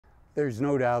there's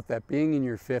no doubt that being in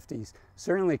your 50s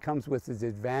certainly comes with its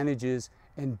advantages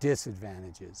and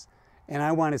disadvantages. And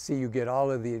I want to see you get all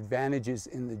of the advantages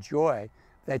and the joy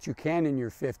that you can in your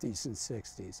 50s and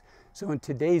 60s. So in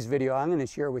today's video, I'm going to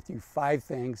share with you 5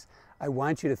 things I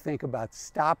want you to think about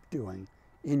stop doing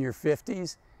in your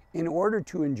 50s in order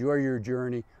to enjoy your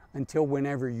journey until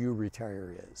whenever you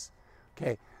retire is.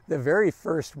 Okay, the very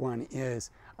first one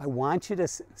is I want you to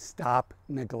stop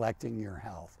neglecting your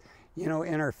health. You know,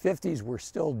 in our 50s, we're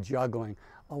still juggling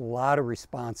a lot of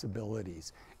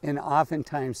responsibilities. And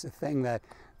oftentimes the thing that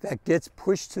gets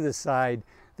pushed to the side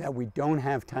that we don't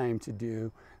have time to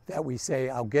do, that we say,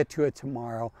 I'll get to it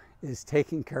tomorrow, is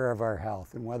taking care of our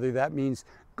health. And whether that means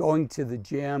going to the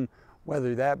gym,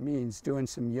 whether that means doing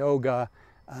some yoga,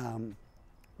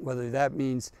 whether that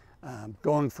means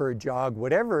going for a jog,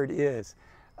 whatever it is,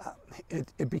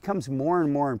 it becomes more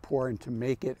and more important to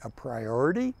make it a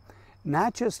priority,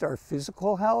 not just our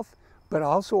physical health, but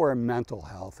also our mental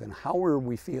health and how are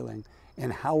we feeling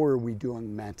and how are we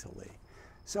doing mentally.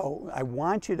 So I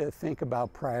want you to think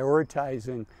about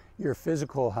prioritizing your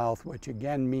physical health, which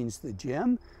again means the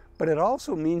gym, but it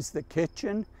also means the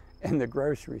kitchen and the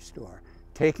grocery store.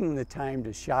 Taking the time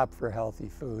to shop for healthy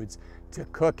foods, to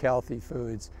cook healthy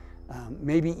foods,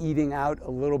 maybe eating out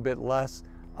a little bit less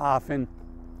often,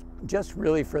 just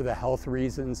really for the health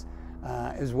reasons,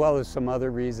 as well as some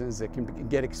other reasons that can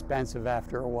get expensive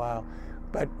after a while.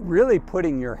 But really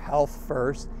putting your health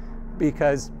first,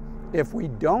 because if we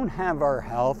don't have our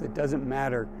health, it doesn't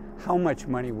matter how much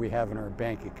money we have in our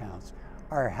bank accounts.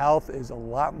 Our health is a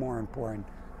lot more important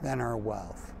than our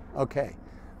wealth. Okay,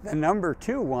 the number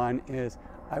 2 one is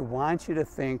I want you to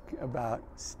think about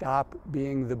stop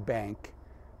being the bank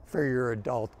for your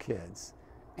adult kids.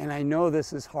 And I know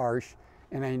this is harsh,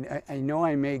 and I know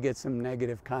I may get some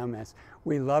negative comments.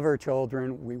 We love our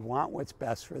children, we want what's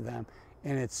best for them,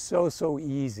 and it's so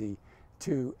easy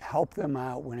to help them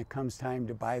out when it comes time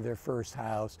to buy their first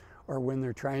house or when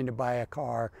they're trying to buy a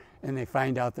car and they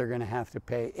find out they're going to have to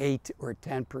pay 8 or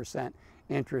 10%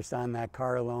 interest on that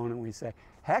car loan, and we say,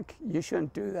 heck, you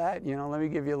shouldn't do that. You know, let me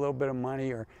give you a little bit of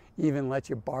money or even let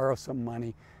you borrow some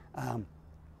money.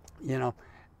 You know,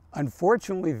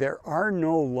 unfortunately, there are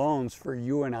no loans for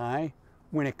you and I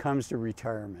when it comes to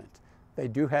retirement. They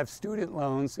do have student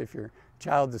loans if your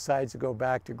child decides to go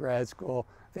back to grad school.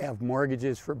 They have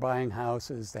mortgages for buying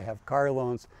houses. They have car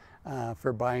loans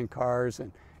for buying cars.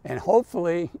 And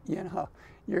hopefully, you know,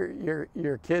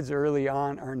 your kids early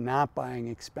on are not buying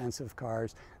expensive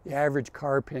cars. The average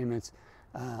car payments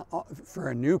for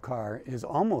a new car is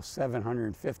almost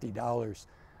 $750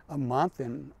 a month,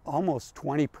 and almost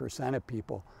 20% of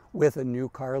people with a new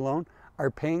car loan are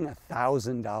paying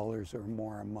 $1,000 or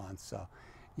more a month. So,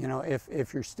 you know,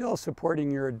 if you're still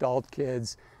supporting your adult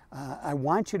kids, I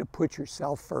want you to put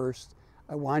yourself first.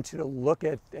 I want you to look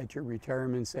at your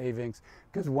retirement savings,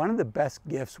 because one of the best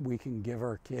gifts we can give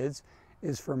our kids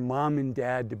is for mom and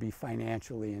dad to be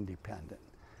financially independent.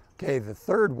 Okay, the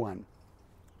third one,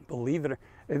 believe it,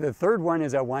 the third one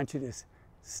is I want you to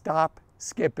stop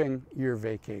skipping your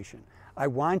vacation. I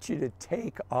want you to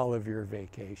take all of your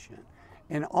vacation.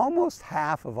 And almost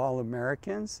half of all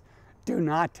Americans do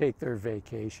not take their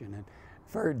vacation. And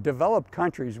for developed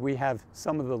countries, we have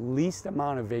some of the least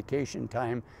amount of vacation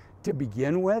time to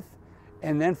begin with,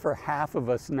 and then for half of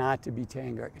us not to be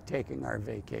taking our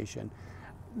vacation.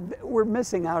 We're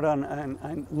missing out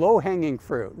on low-hanging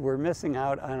fruit. We're missing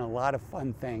out on a lot of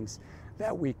fun things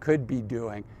that we could be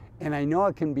doing. And I know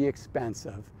it can be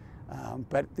expensive,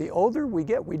 but the older we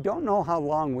get, we don't know how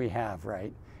long we have,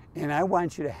 right? And I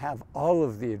want you to have all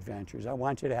of the adventures. I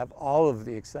want you to have all of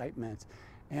the excitements.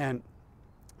 And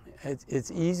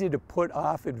it's easy to put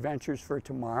off adventures for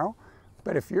tomorrow,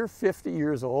 but if you're 50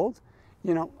 years old,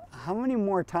 you know, how many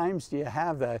more times do you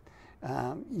have that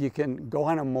you can go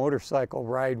on a motorcycle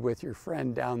ride with your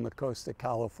friend down the coast of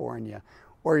California,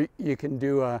 or you can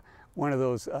do one of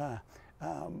those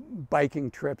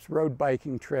biking trips, road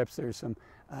biking trips. There's some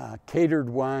catered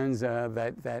ones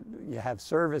that you have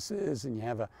services, and you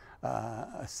have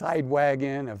a side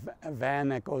wagon, a van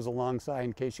that goes alongside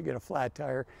in case you get a flat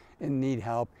tire and need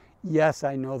help. Yes,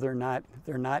 I know they're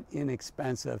not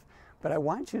inexpensive, but I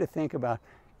want you to think about,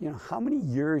 you know, how many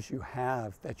years you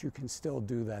have that you can still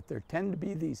do that. There tend to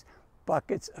be these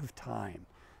buckets of time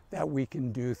that we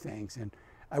can do things, and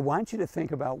I want you to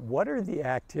think about what are the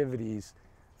activities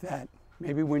that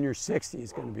maybe when you're 60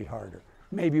 is going to be harder.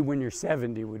 Maybe when you're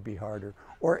 70 would be harder,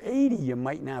 or 80 you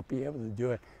might not be able to do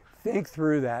it. Think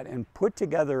through that and put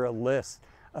together a list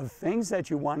of things that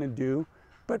you want to do,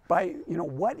 but by, you know,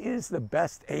 what is the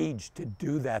best age to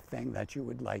do that thing that you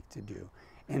would like to do?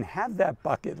 and have that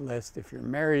bucket list. If you're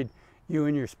married, you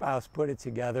and your spouse put it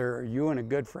together, or you and a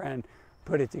good friend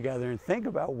put it together, and think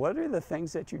about what are the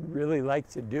things that you'd really like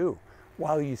to do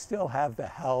while you still have the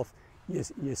health,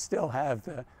 you still have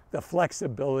the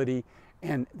flexibility.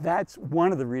 And that's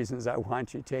one of the reasons I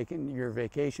want you taking your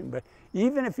vacation. But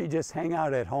even if you just hang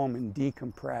out at home and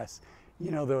decompress,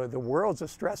 you know, the world's a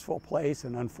stressful place,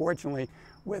 and unfortunately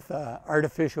with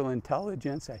artificial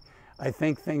intelligence, I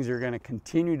think things are going to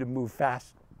continue to move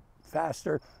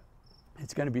faster.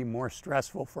 It's going to be more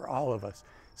stressful for all of us.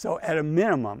 So at a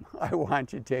minimum, I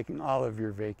want you taking all of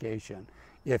your vacation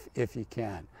if you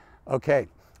can. Okay,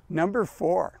 number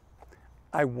 4,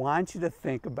 I want you to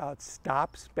think about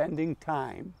stop spending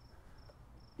time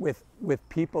with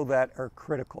people that are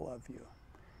critical of you.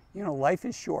 You know, life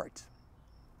is short,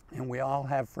 and we all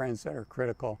have friends that are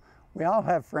critical. We all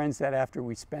have friends that after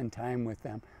we spend time with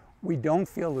them, we don't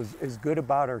feel as good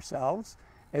about ourselves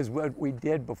as what we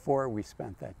did before we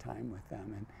spent that time with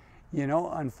them. And you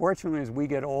know, unfortunately, as we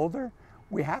get older,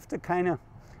 we have to kind of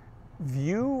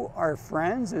view our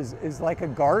friends as like a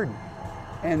garden.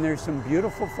 And there's some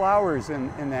beautiful flowers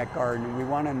in that garden, and we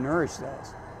want to nourish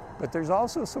those. But there's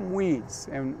also some weeds,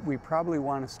 and we probably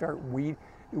want to start we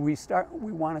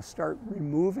want to start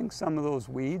removing some of those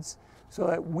weeds so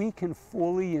that we can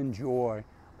fully enjoy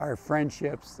our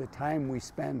friendships, the time we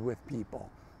spend with people.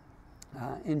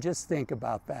 And just think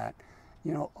about that.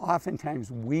 You know,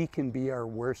 oftentimes we can be our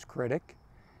worst critic,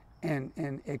 and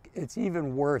it's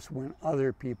even worse when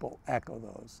other people echo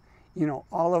those. You know,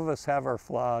 all of us have our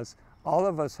flaws, all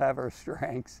of us have our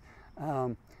strengths,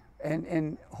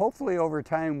 and hopefully over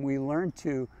time we learn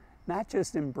to not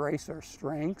just embrace our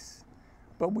strengths,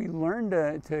 but we learn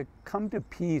to come to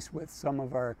peace with some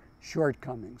of our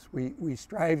shortcomings. We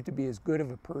strive to be as good of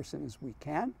a person as we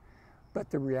can, but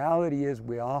the reality is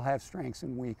we all have strengths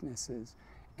and weaknesses,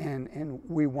 and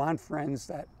we want friends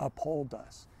that uphold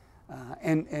us.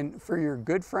 And for your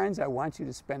good friends, I want you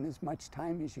to spend as much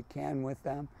time as you can with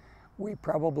them. We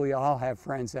probably all have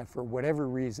friends that for whatever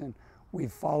reason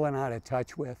we've fallen out of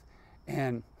touch with,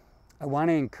 and I want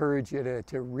to encourage you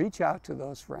to reach out to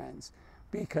those friends,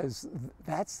 because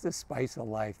that's the spice of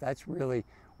life. That's really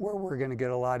where we're going to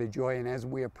get a lot of joy. And as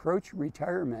we approach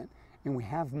retirement and we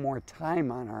have more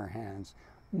time on our hands,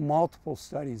 multiple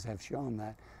studies have shown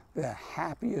that the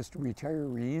happiest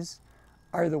retirees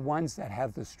are the ones that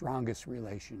have the strongest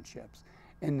relationships.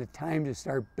 And the time to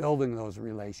start building those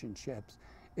relationships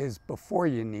is before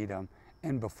you need them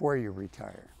and before you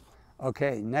retire.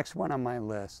 Okay, next one on my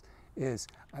list is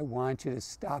I want you to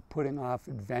stop putting off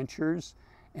adventures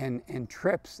and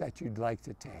trips that you'd like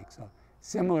to take. So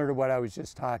similar to what I was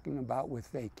just talking about with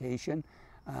vacation,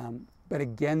 but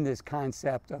again, this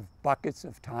concept of buckets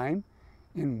of time,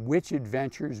 in which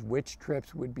adventures, which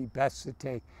trips would be best to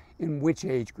take in which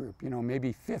age group. You know,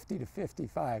 maybe 50 to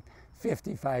 55,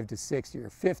 55 to 60, or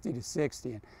 50 to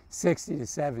 60, and 60 to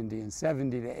 70, and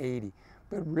 70 to 80.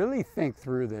 But really think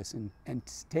through this and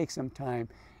take some time.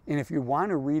 And if you want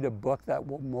to read a book that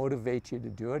will motivate you to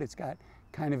do it, it's got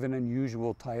kind of an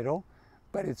unusual title,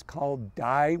 but it's called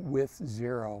Die with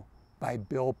Zero by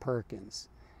Bill Perkins.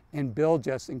 And Bill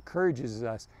just encourages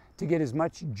us to get as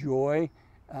much joy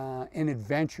and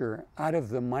adventure out of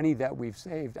the money that we've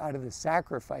saved, out of the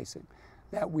sacrificing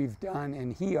that we've done.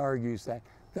 And he argues that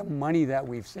the money that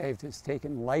we've saved has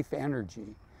taken life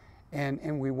energy,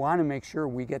 and we want to make sure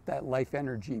we get that life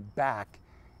energy back.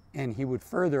 And he would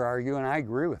further argue, and I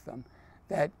agree with him,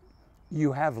 that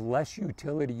you have less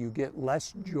utility, you get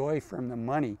less joy from the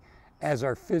money as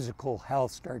our physical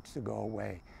health starts to go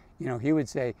away. You know, he would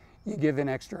say, you give an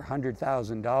extra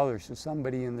 $100,000 to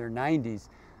somebody in their 90s,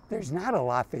 there's not a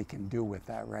lot they can do with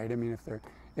that, right? I mean,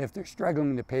 if they're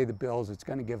struggling to pay the bills, it's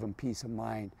going to give them peace of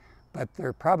mind, but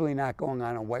they're probably not going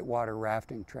on a whitewater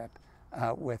rafting trip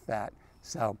with that.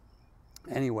 So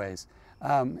anyways,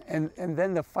 and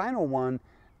then the final one,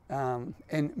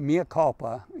 and mea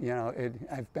culpa, you know,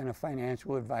 I've been a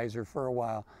financial advisor for a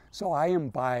while, so I am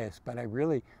biased, but I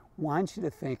really want you to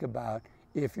think about,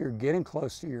 if you're getting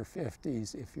close to your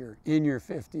 50s, if you're in your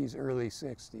 50s, early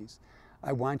 60s,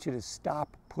 I want you to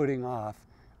stop putting off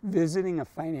visiting a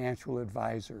financial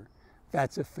advisor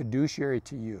that's a fiduciary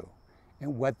to you.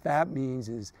 And what that means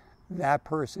is that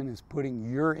person is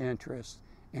putting your interests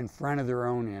in front of their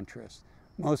own interests.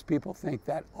 Most people think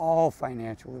that all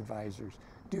financial advisors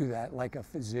do that, like a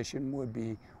physician would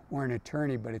be, or an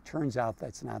attorney, but it turns out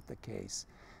that's not the case.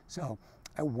 So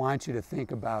I want you to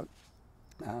think about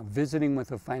visiting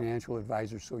with a financial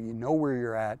advisor so you know where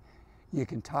you're at. You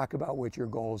can talk about what your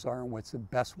goals are and what's the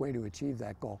best way to achieve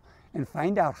that goal, and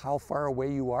find out how far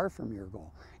away you are from your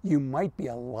goal. You might be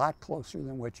a lot closer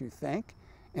than what you think,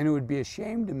 And it would be a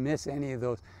shame to miss any of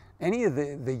those, any of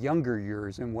the younger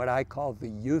years and what I call the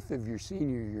youth of your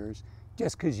senior years,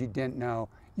 just because you didn't know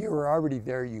you were already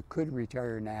there, you could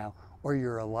retire now, or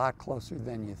you're a lot closer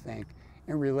than you think.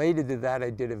 And related to that, I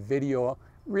did a video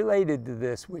related to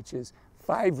this, which is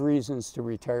 5 reasons to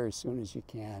retire as soon as you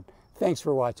can. Thanks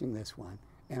for watching this one,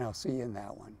 and I'll see you in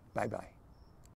that one. Bye-bye.